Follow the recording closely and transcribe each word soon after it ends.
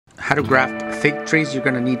How to graft fig trees. You're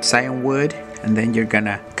gonna need scion wood, and then you're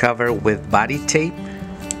gonna cover with body tape.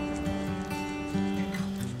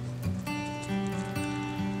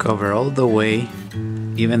 Cover all the way,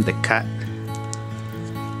 even the cut.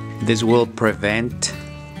 This will prevent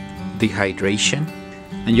dehydration,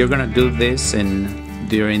 and you're gonna do this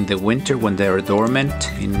during the winter when they're dormant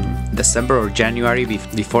in December or January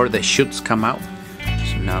before the shoots come out.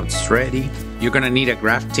 So now it's ready. You're gonna need a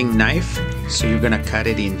grafting knife, so you're gonna cut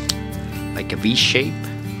it in like a V shape,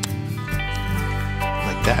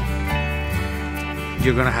 like that.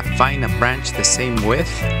 You're gonna find a branch the same width,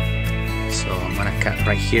 so I'm gonna cut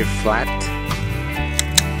right here flat.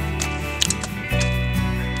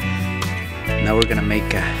 Now we're gonna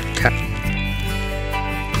make a cut.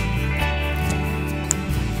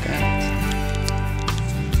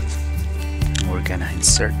 We're gonna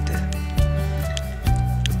insert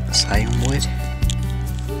the scion wood.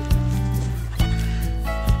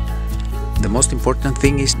 The most important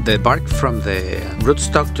thing is the bark from the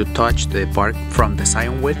rootstock to touch the bark from the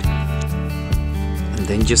scion wood, and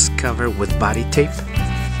then just cover with body tape.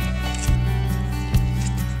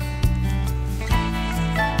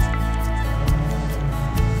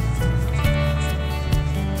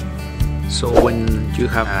 So when you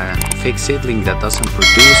have a fig seedling that doesn't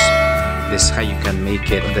produce, this is how you can make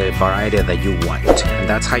it the variety that you want. And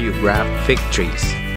that's how you graft fig trees.